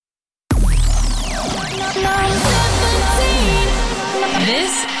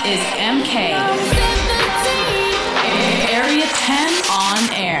This is MK. Area 10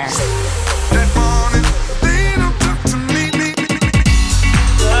 on air.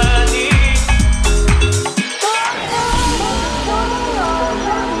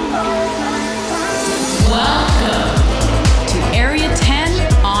 Welcome to Area 10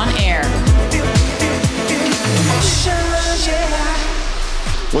 on air.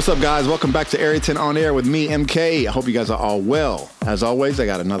 What's up, guys? Welcome back to Area 10 on air with me, MK. I hope you guys are all well. As always, I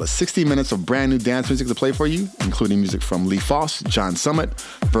got another 60 minutes of brand new dance music to play for you, including music from Lee Foss, John Summit,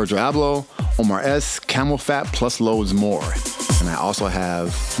 Virgil Abloh, Omar S., Camel Fat, plus loads more. And I also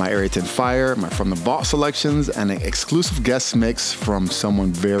have my Area 10 Fire, my From the Vault selections, and an exclusive guest mix from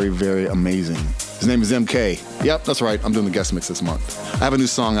someone very, very amazing. His name is MK. Yep, that's right. I'm doing the guest mix this month. I have a new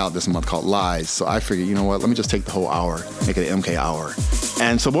song out this month called Lies. So I figured, you know what? Let me just take the whole hour, make it an MK hour.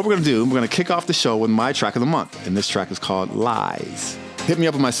 And so what we're going to do, we're going to kick off the show with my track of the month. And this track is called Lies. Hit me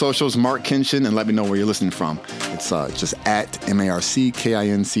up on my socials, Mark Kinchin, and let me know where you're listening from. It's just at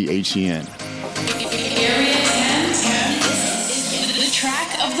MarkKinchen. Area 10 is the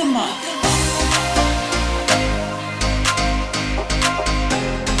track of the month.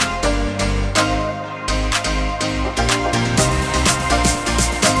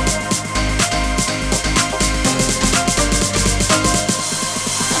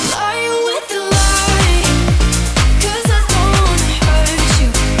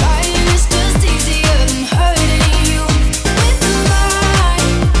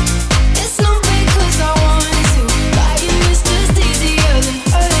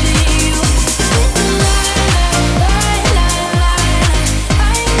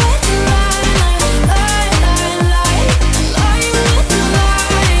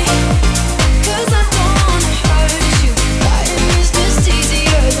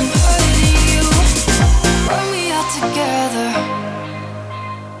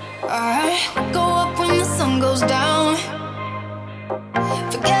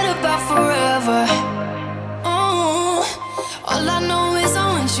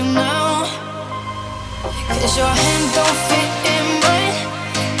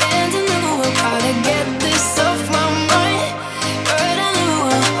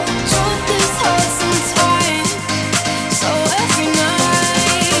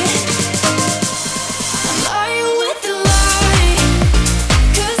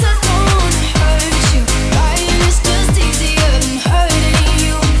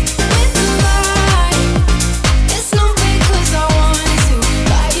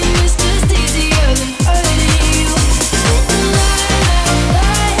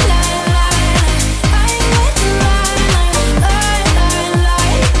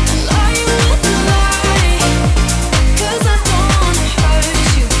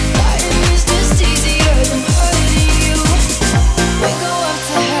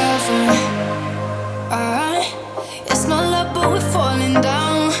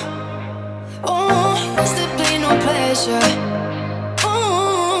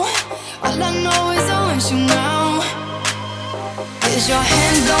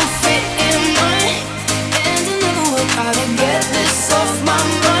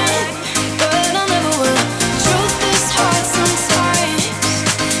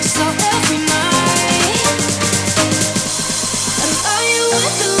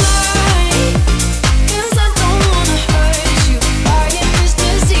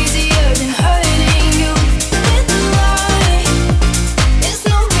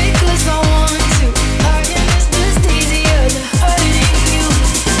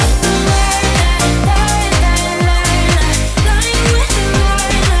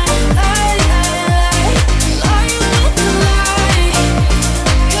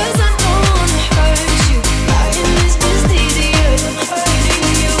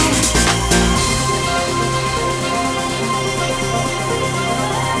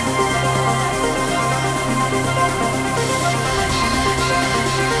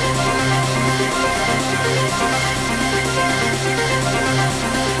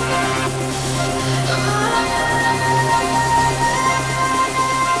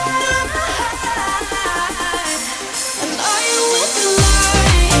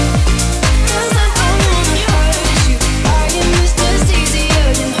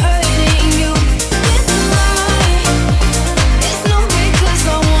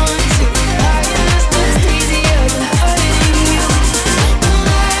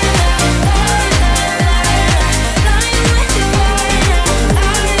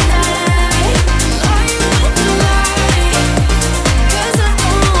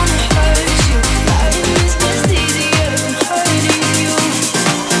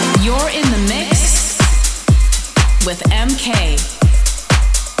 with MK.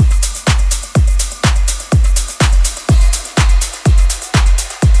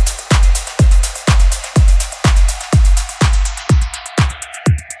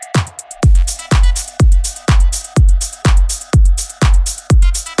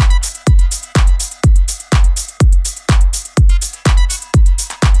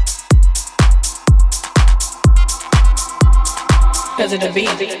 Cause of the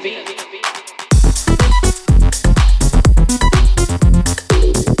beat.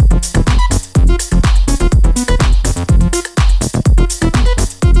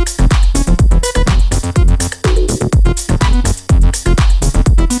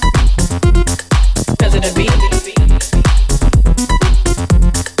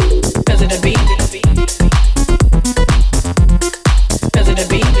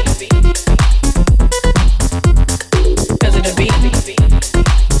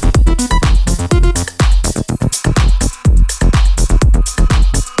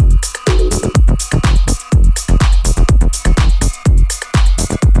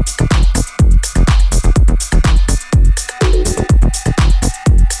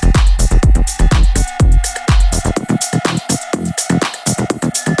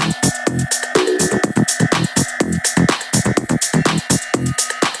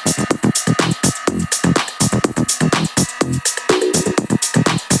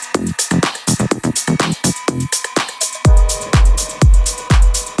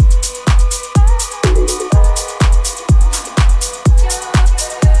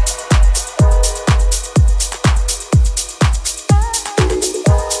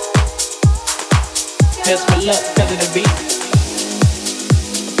 Just for luck, cause of the beat.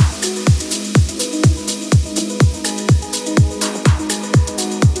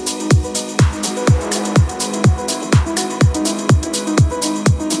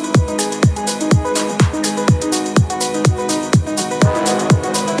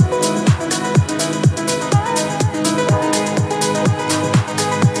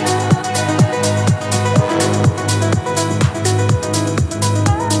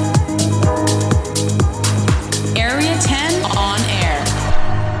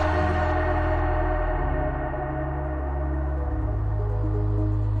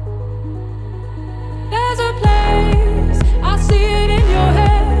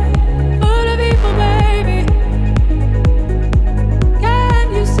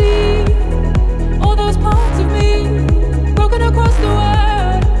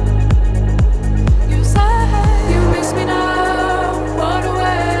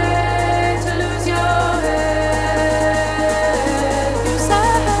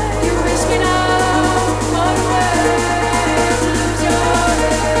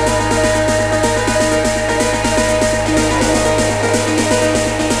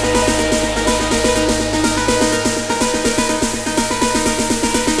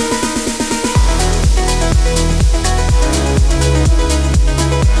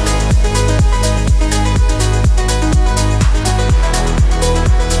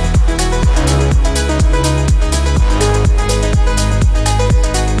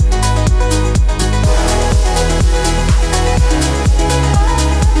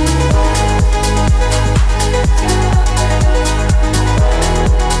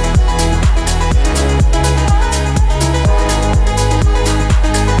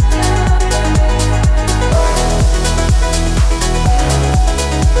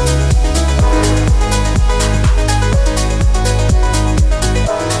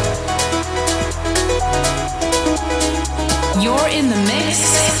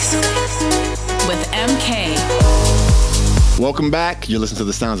 Welcome back. You're listening to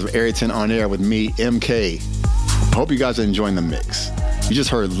the sounds of Area 10 on air with me, MK. I hope you guys are enjoying the mix. You just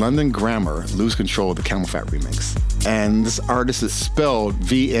heard London Grammar, Lose Control, the Camel Fat remix. And this artist is spelled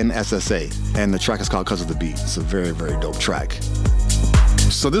VNSSA, and the track is called Cause of the Beat. It's a very, very dope track.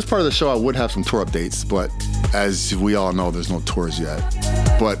 So this part of the show, I would have some tour updates, but as we all know, there's no tours yet.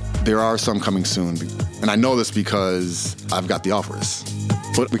 But there are some coming soon. And I know this because I've got the offers.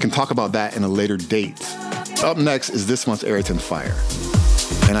 But we can talk about that in a later date. Up next is this month's Area 10 Fire.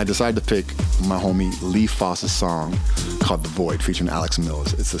 And I decided to pick my homie Lee Foss's song called The Void, featuring Alex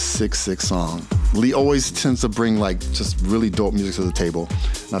Mills. It's a 6/6 song. Lee always tends to bring just really dope music to the table.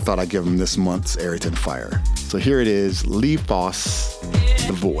 And I thought I'd give him this month's Area 10 Fire. So here it is, Lee Foss,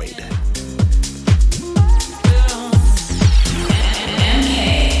 The Void.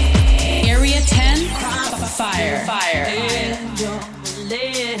 MK, Area 10 Fire.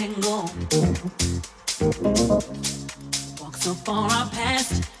 Letting go. Walk so far out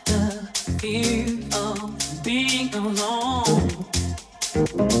past the fear of being alone.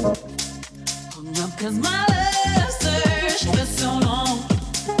 Hung up 'cause my love searched for so long,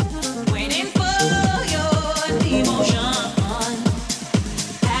 waiting for your emotion.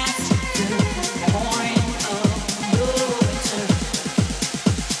 Past the point of no return,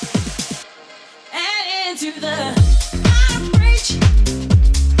 and into the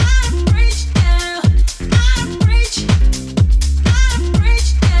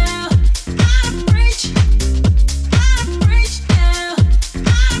now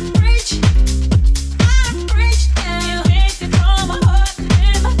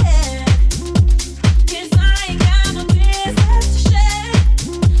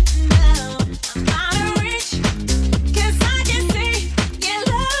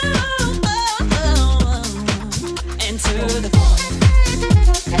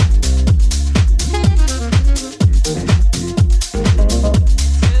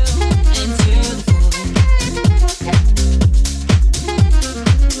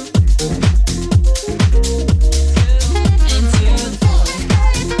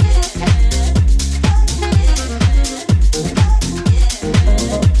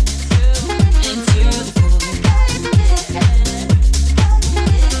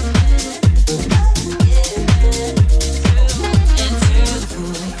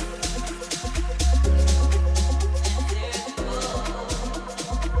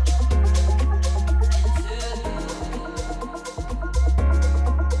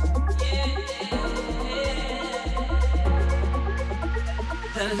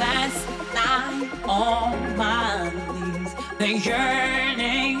the last night on my knees, the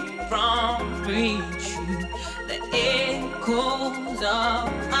yearning from reach you, the echoes of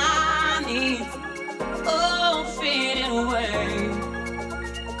my needs, all fading away.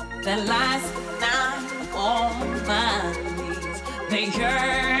 The last night on my knees, the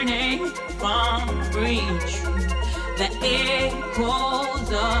yearning from reach you, the echoes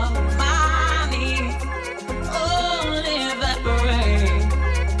of my needs, all evaporate.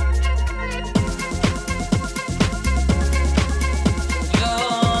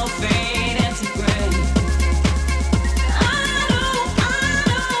 You're fading to gray. I know,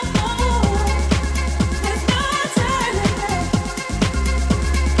 there's no turning back.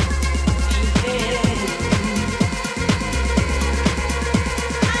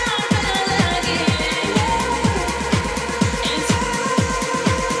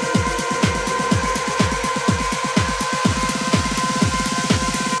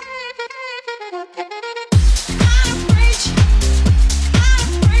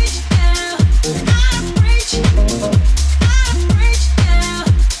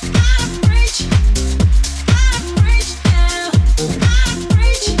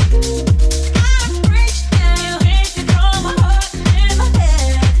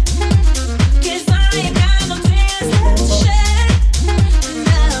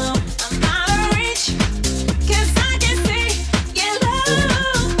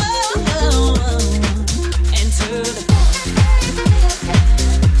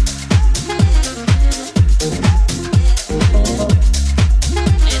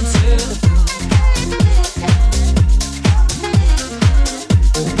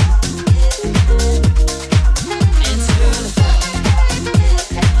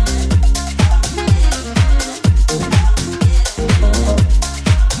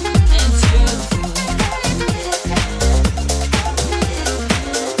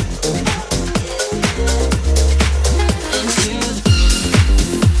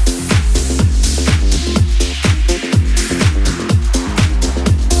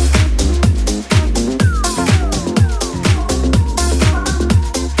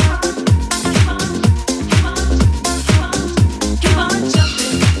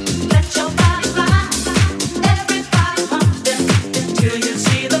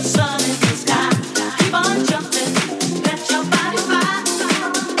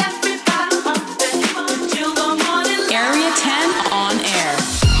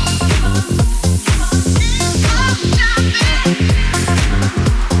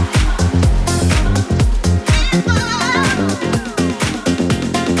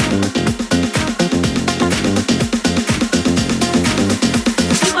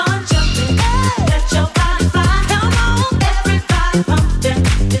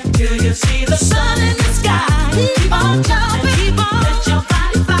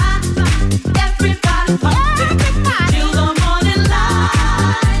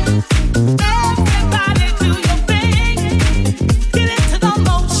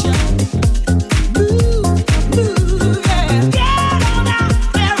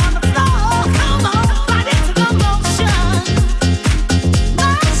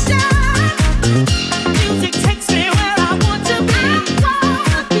 Music takes me where I want to be.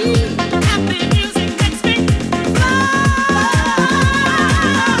 Happy music.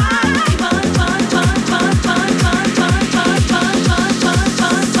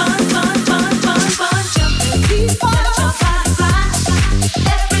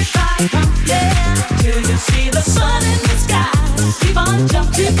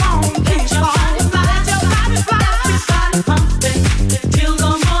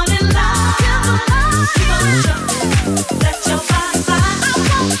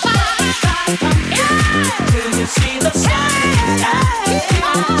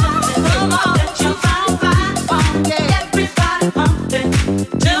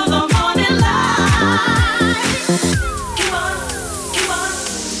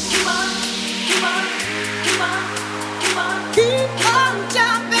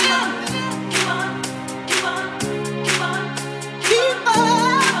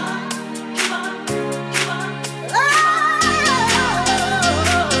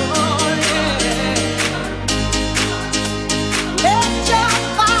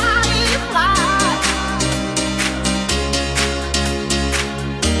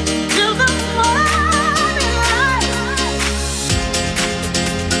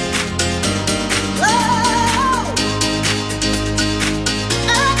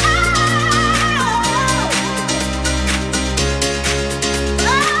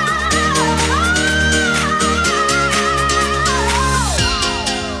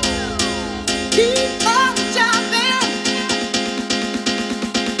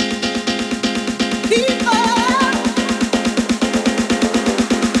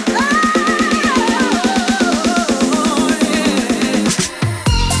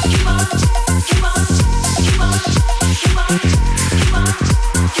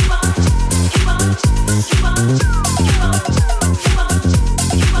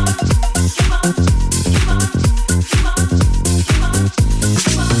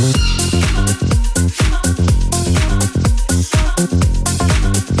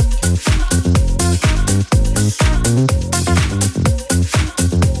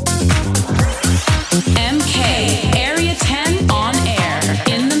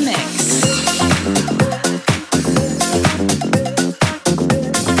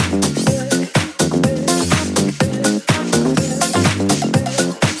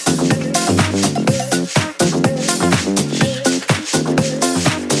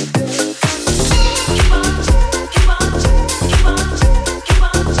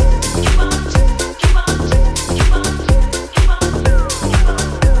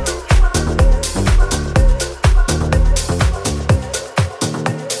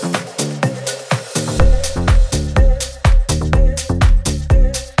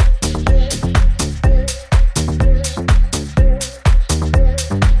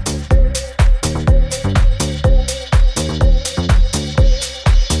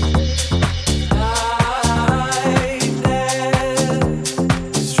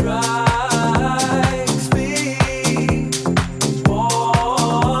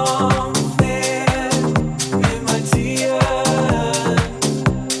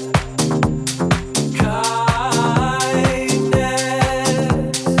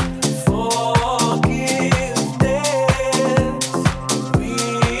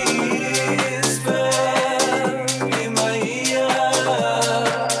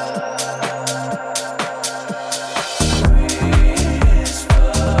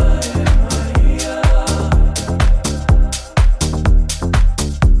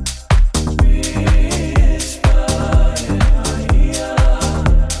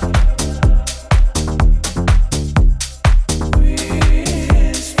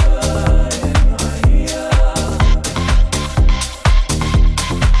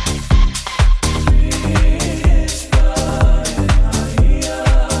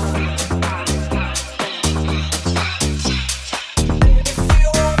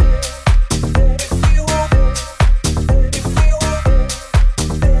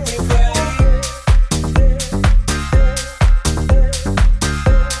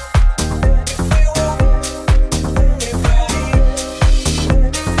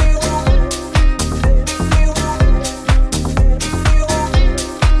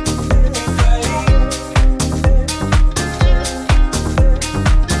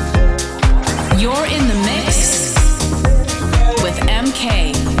 You're in the mix with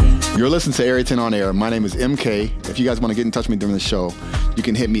MK. You're listening to Area 10 On Air. My name is MK. If you guys want to get in touch with me during the show, you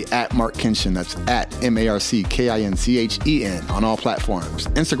can hit me at Mark Kinshen. That's at MarkKinchen on all platforms.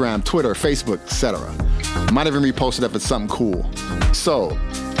 Instagram, Twitter, Facebook, etc. Might even repost it if it's something cool. So,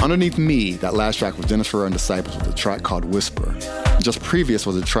 underneath me, that last track was Jennifer and Disciples with a track called Whisper. Just previous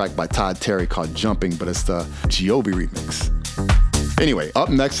was a track by Todd Terry called Jumping, but it's the Giobbi remix. Anyway, up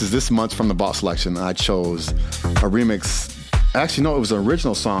next is this month's From the Vault selection. I chose a remix. Actually, no, it was an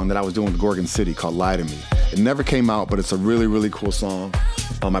original song that I was doing with Gorgon City called Lie to Me. It never came out, but it's a really, really cool song.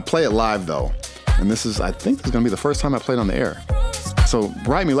 I play it live, though. And I think this is going to be the first time I play it on the air. So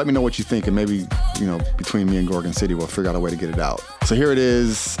write me, let me know what you think, and maybe, between me and Gorgon City, we'll figure out a way to get it out. So here it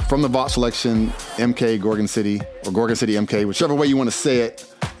is, From the Vault selection, MK, Gorgon City, or Gorgon City, MK, whichever way you want to say it,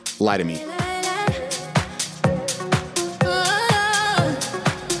 Lie to Me.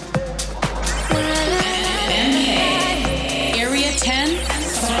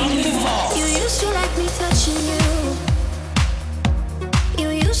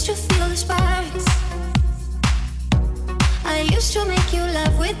 To make you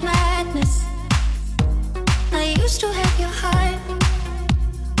love with madness, I used to have your heart.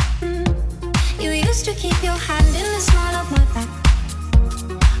 You used to keep your hand in the small of my back.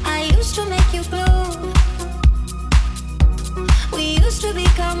 I used to make you glow. We used to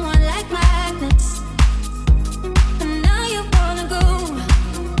become one like magnets, and now you wanna go.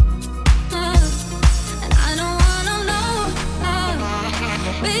 And I don't wanna know.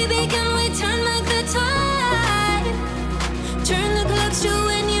 Baby, can we turn back the time? Turn the clocks to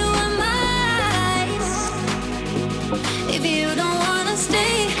when you were mine. If you don't wanna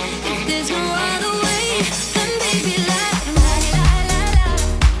stay, if there's no other way, then baby lie to me. Lie, lie,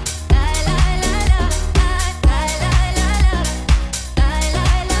 lie, lie, lie, lie, lie, lie, lie, lie, lie,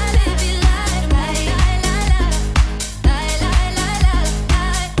 lie, lie, baby lie to me. Lie, lie, lie, lie, lie, lie,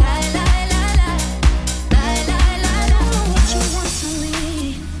 lie, lie, lie, lie, lie, lie. I don't know what you want from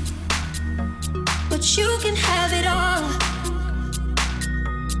me, but you can have it all.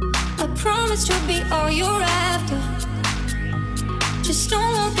 I promise to be all you're after. Just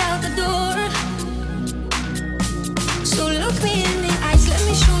don't walk out the door. So look me in the eyes, let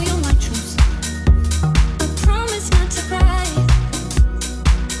me show you my truth. I promise not to cry.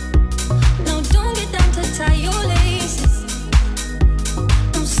 No, don't get down to tie your laces.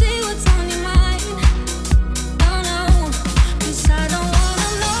 Don't say what's on your mind. No, no, 'cause I don't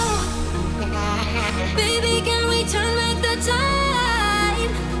wanna know. Baby, can we turn back the time?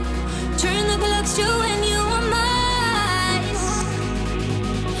 Turn the clocks to when you were mine.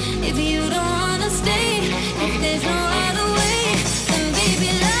 If you don't wanna stay, if there's no other way,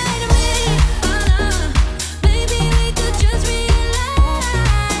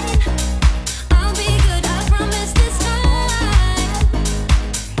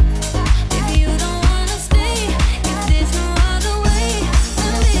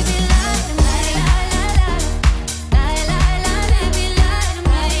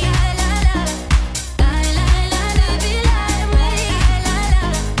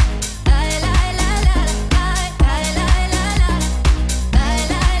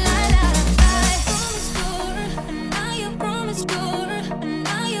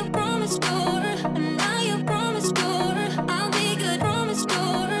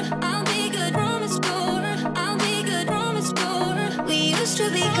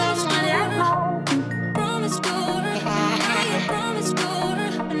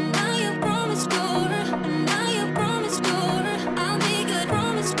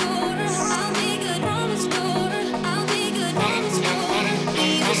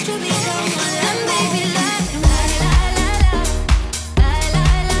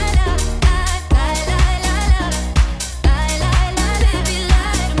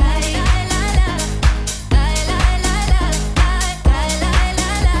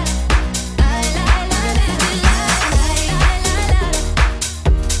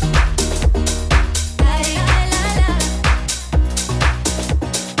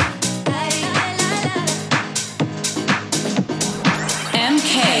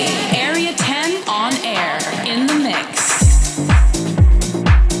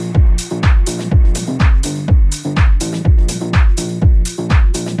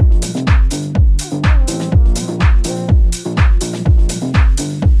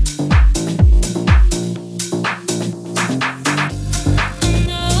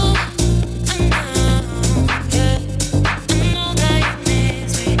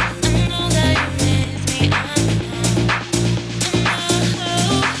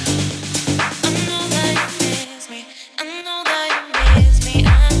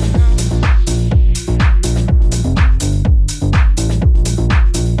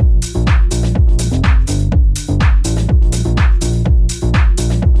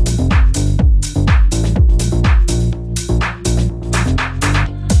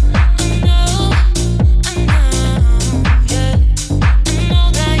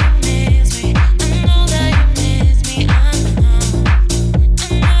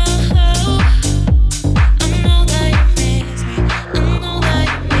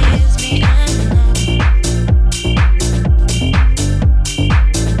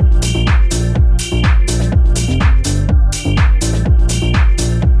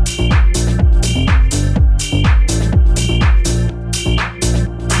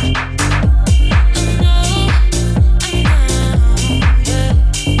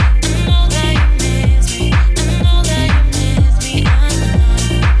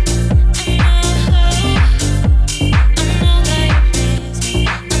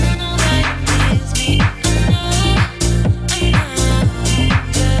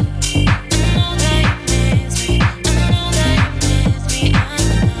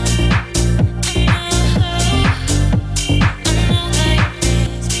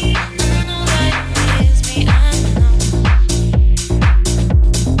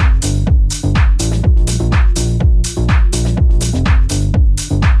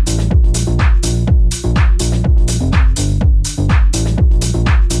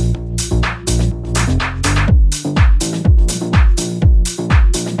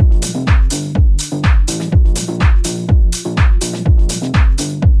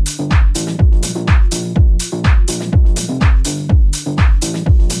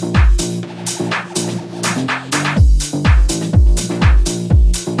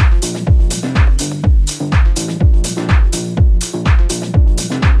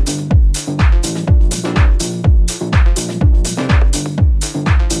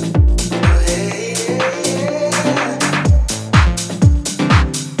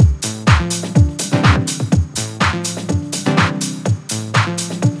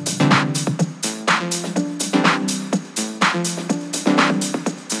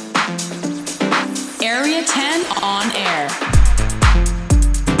 On air.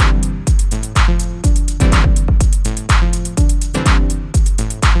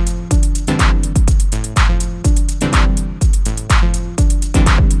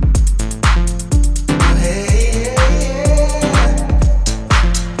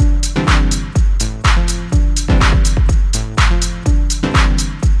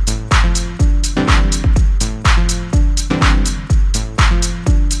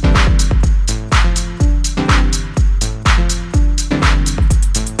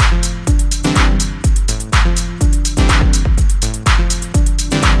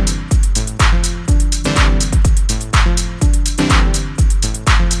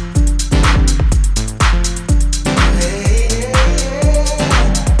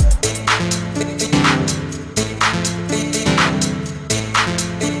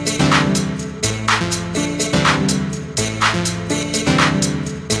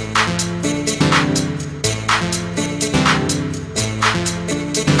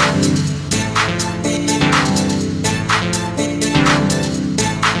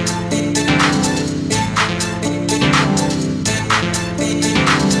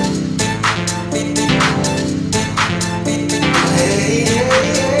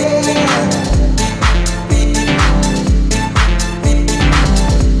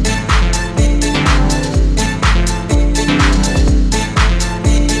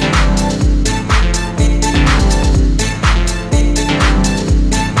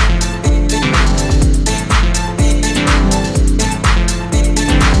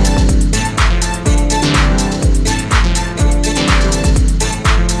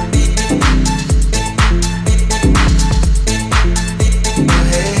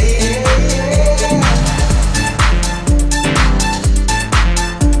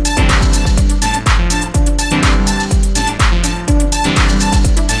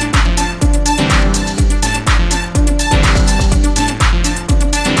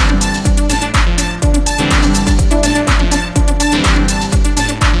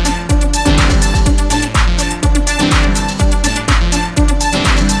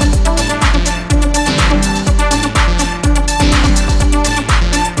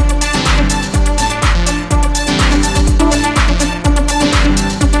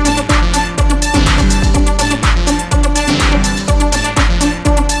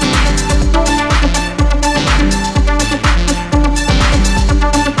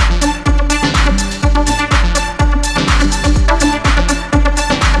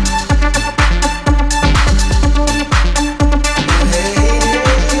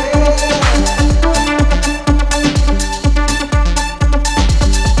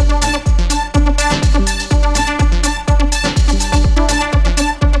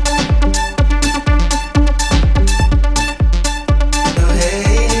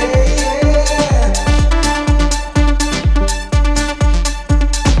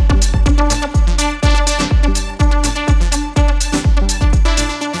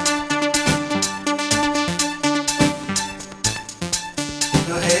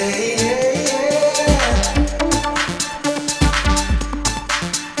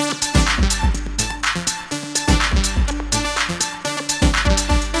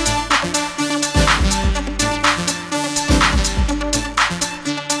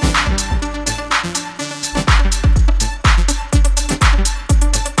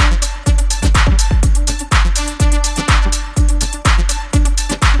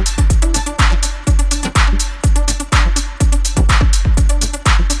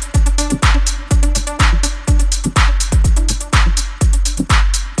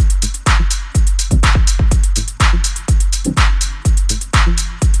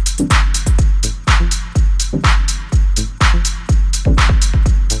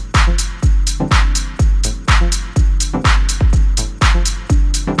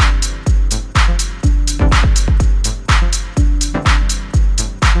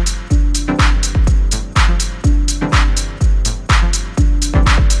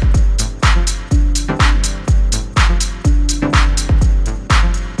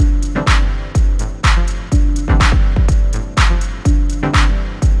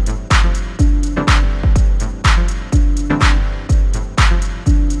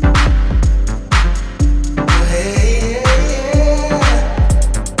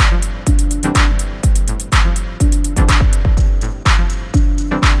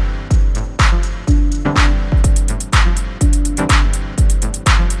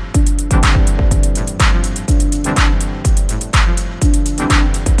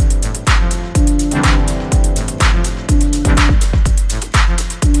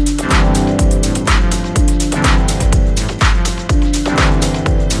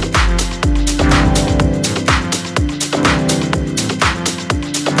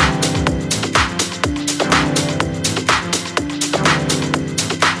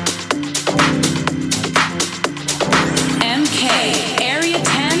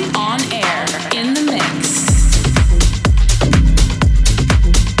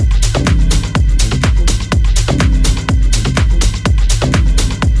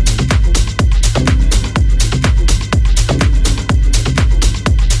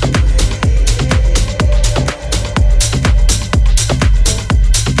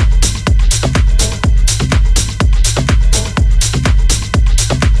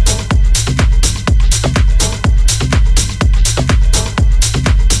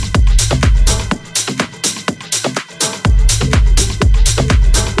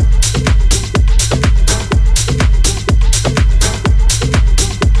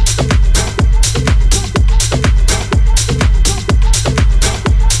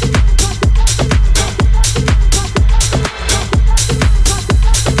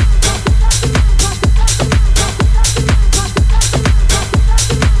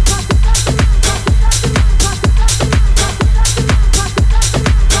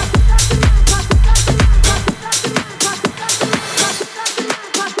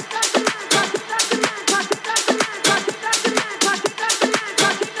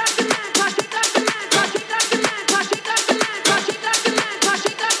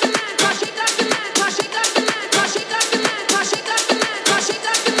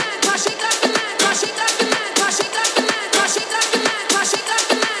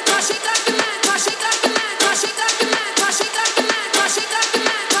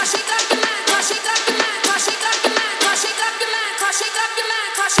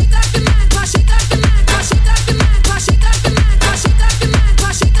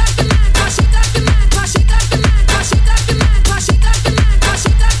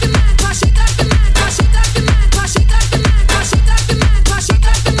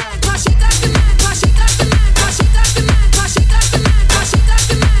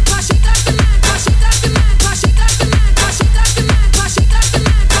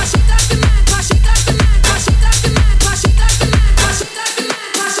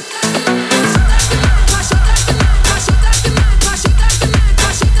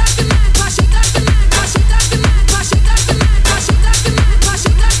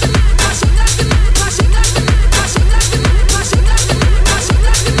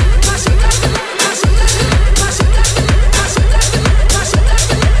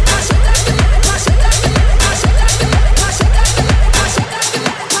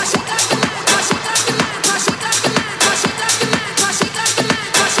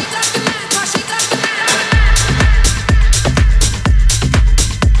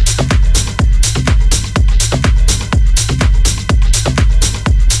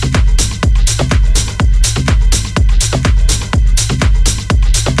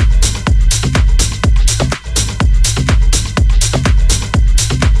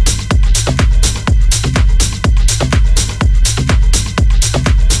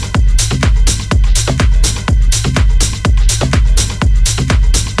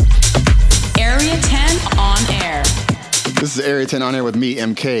 This is Area 10 on air with me,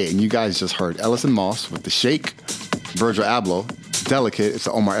 MK, and you guys just heard Ellison Moss with The Shake, Virgil Abloh, Delicate, it's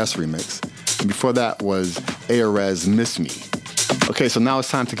the Omar S remix, and before that was ARES Miss Me. Okay, so now it's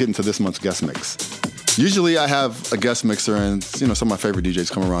time to get into this month's guest mix. Usually I have a guest mixer and, some of my favorite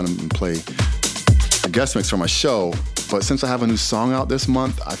DJs come around and play a guest mix for my show, but since I have a new song out this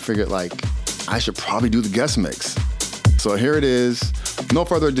month, I figured I should probably do the guest mix. So here it is. No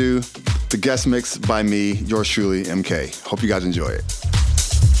further ado, the guest mix by me, yours truly, MK. Hope you guys enjoy it.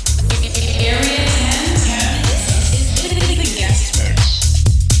 Area 10 is the guest mix.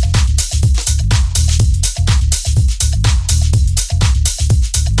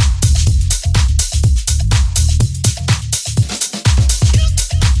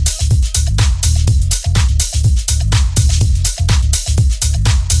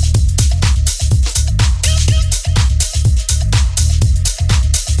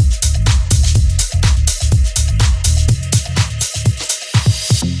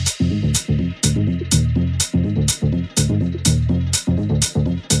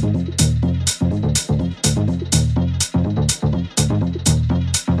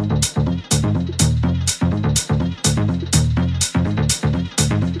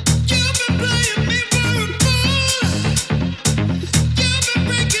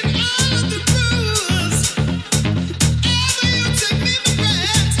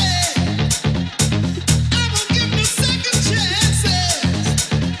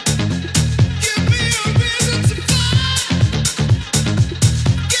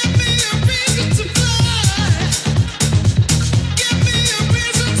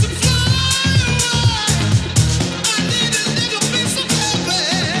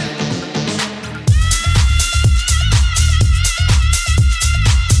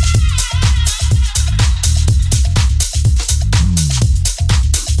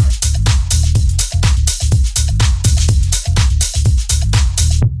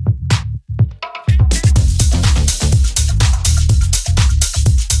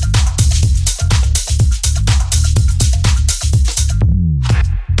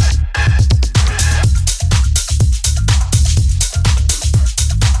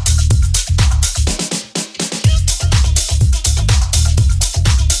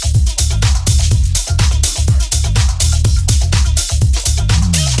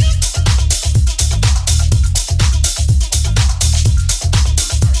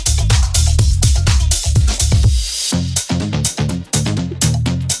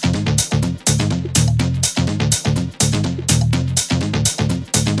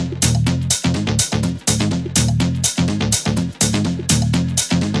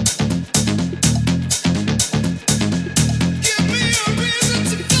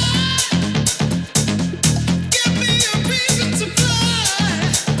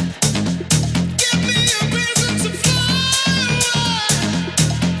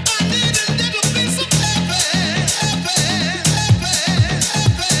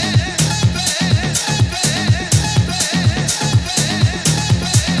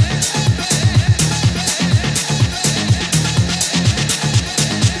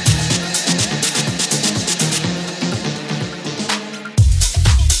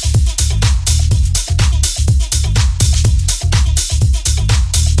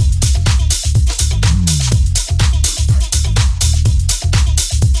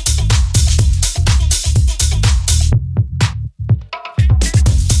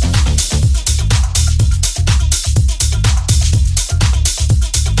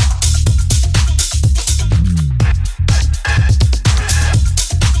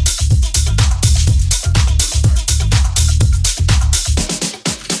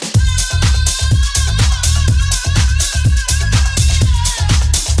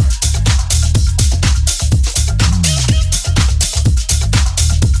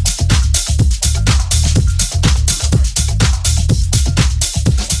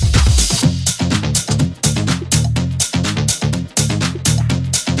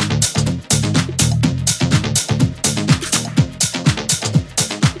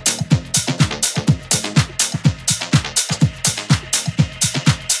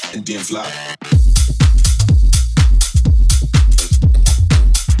 fly.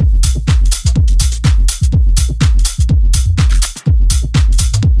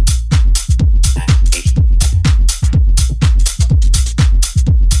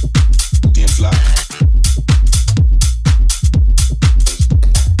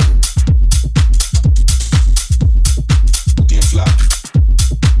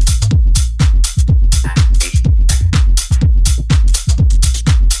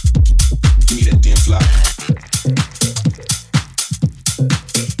 Give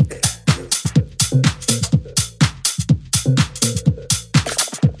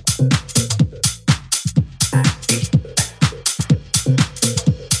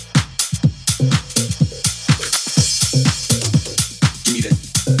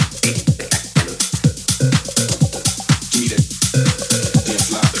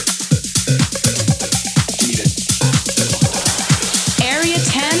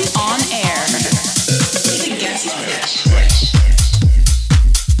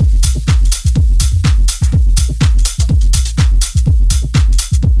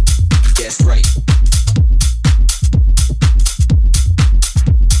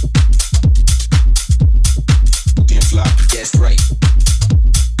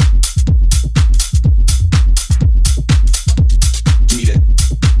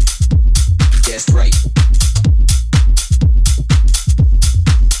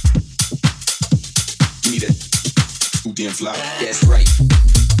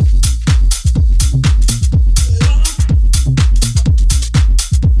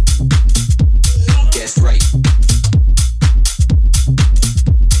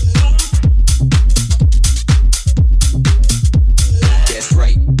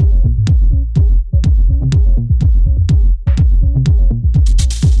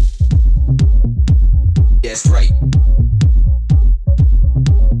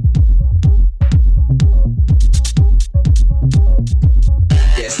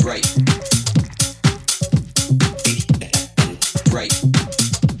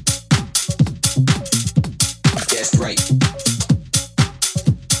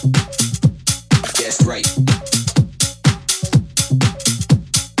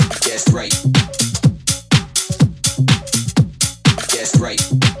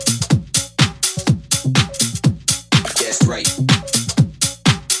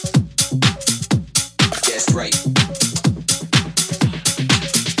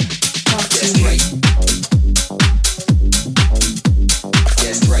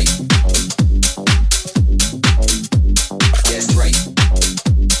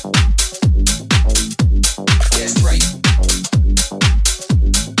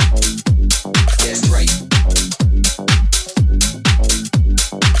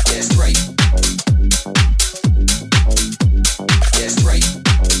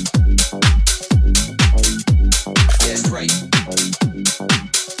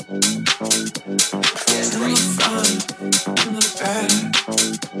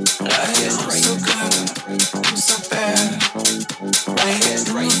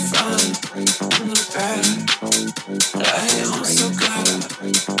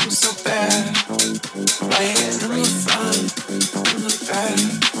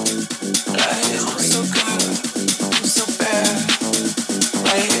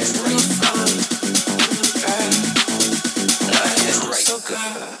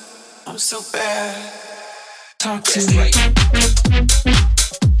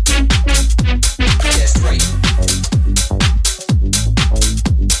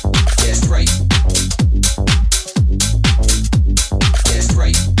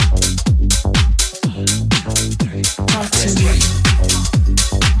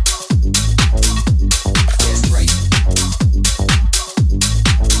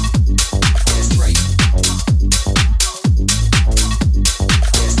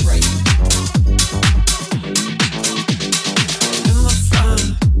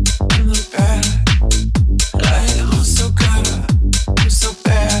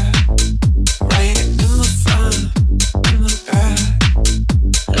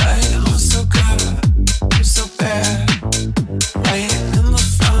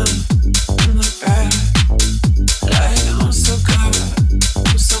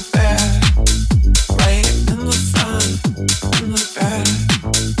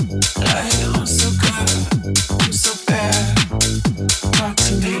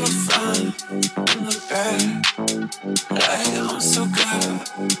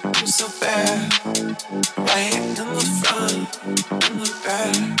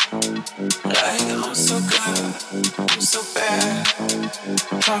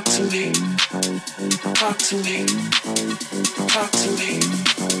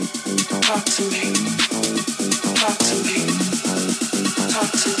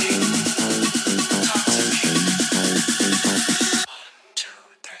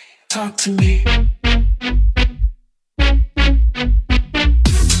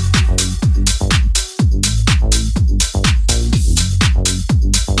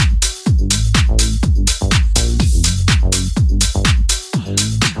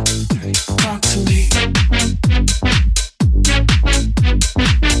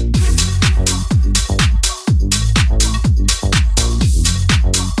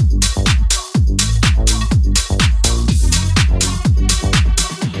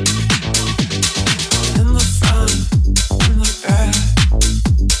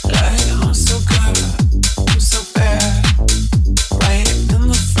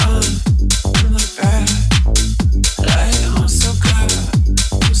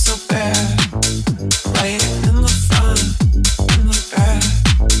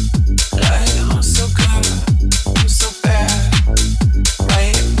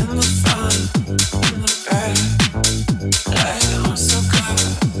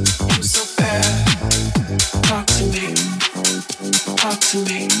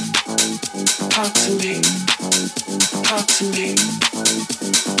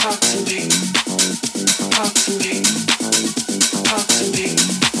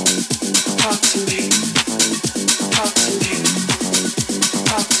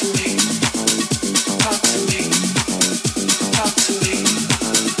Talk to me.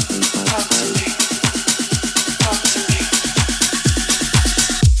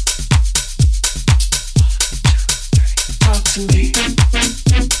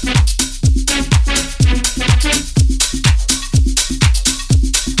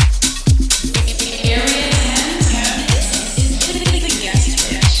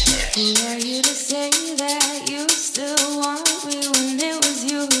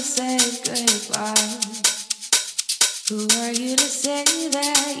 Who are you to say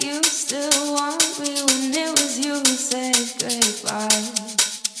that you still want me when it was you who said goodbye?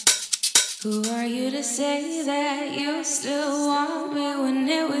 Who are you to say that you still want me when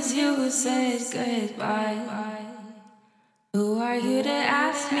it was you who said goodbye? Who are you to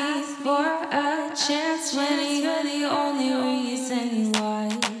ask me for a chance when you're the only reason why?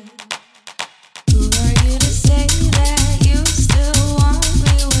 Who are you to say that you still want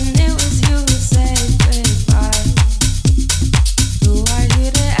me when it was you who said goodbye? Who are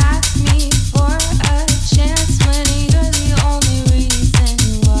you to ask me for a chance when you're the only reason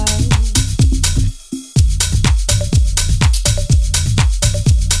why?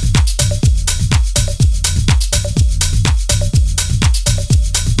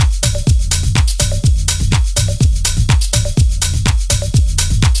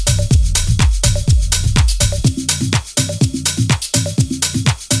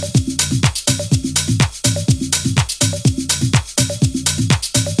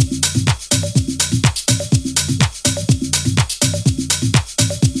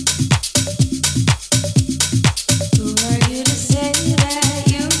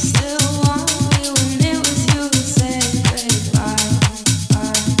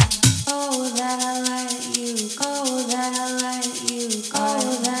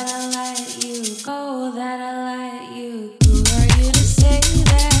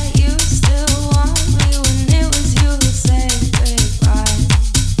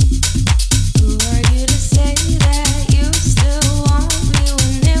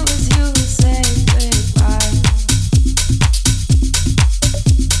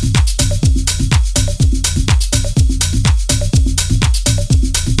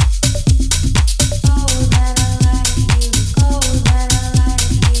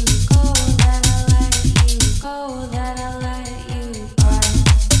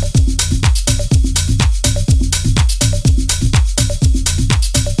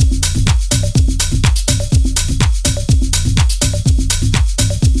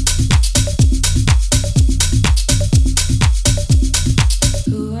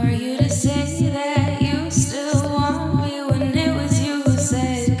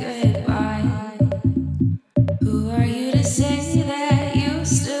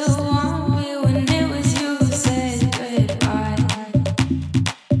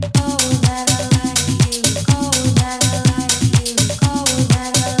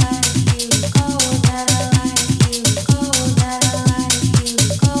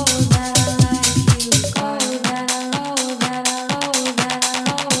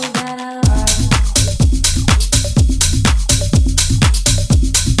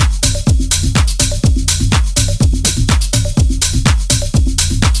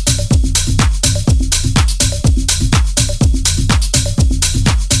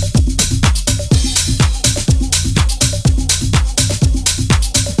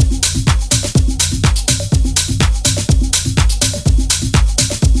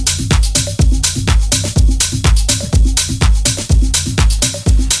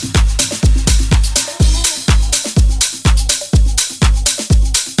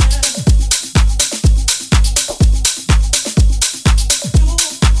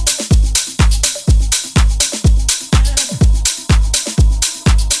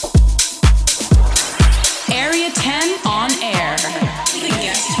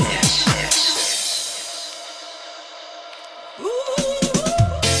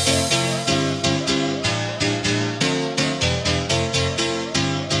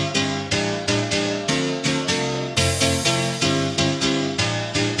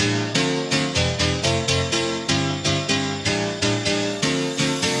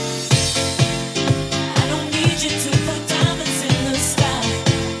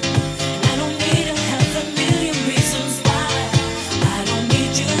 Reasons why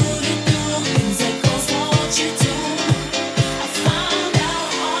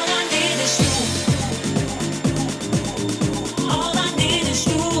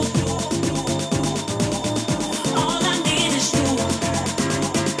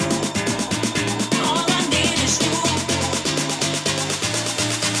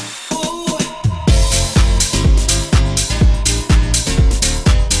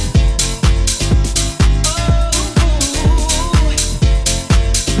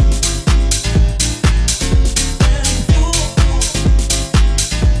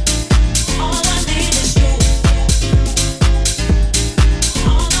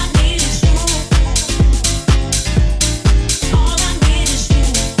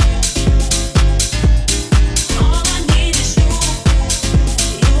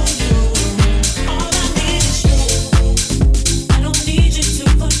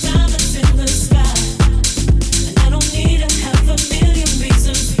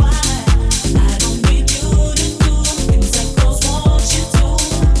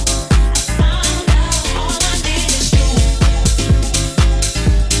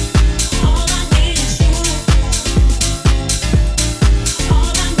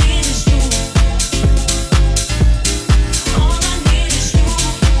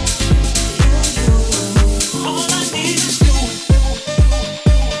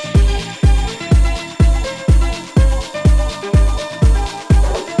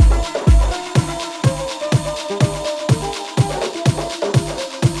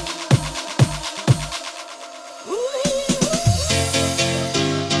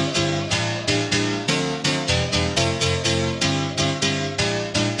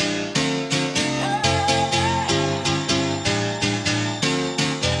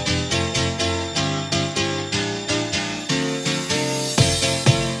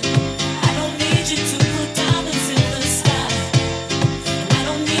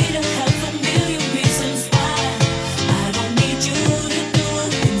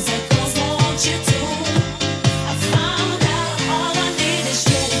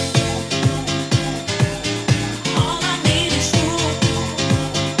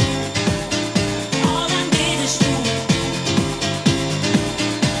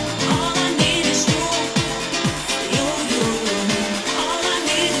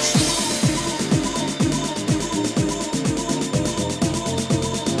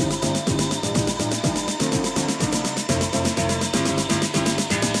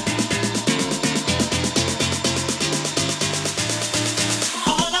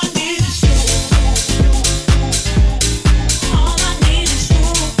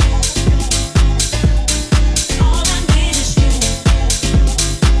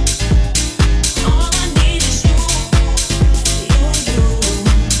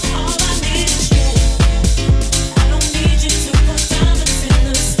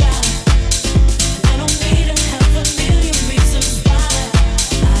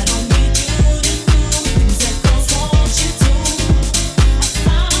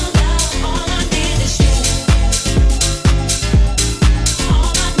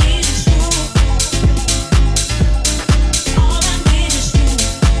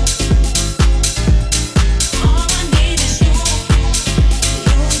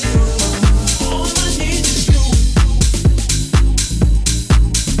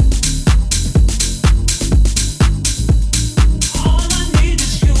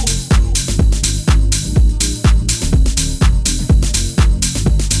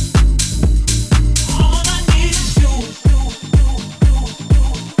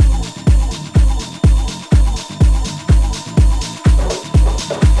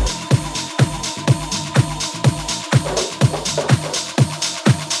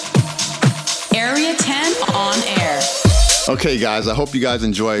Okay, guys, I hope you guys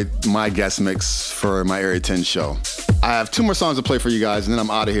enjoyed my guest mix for my Area 10 show. I have 2 more songs to play for you guys, and then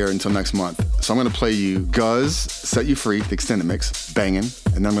I'm out of here until next month. So I'm going to play you Guz, Set You Free, the extended mix, banging.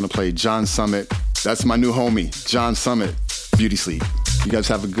 And then I'm going to play John Summit. That's my new homie, John Summit, Beauty Sleep. You guys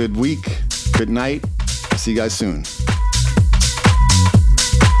have a good week, good night. See you guys soon.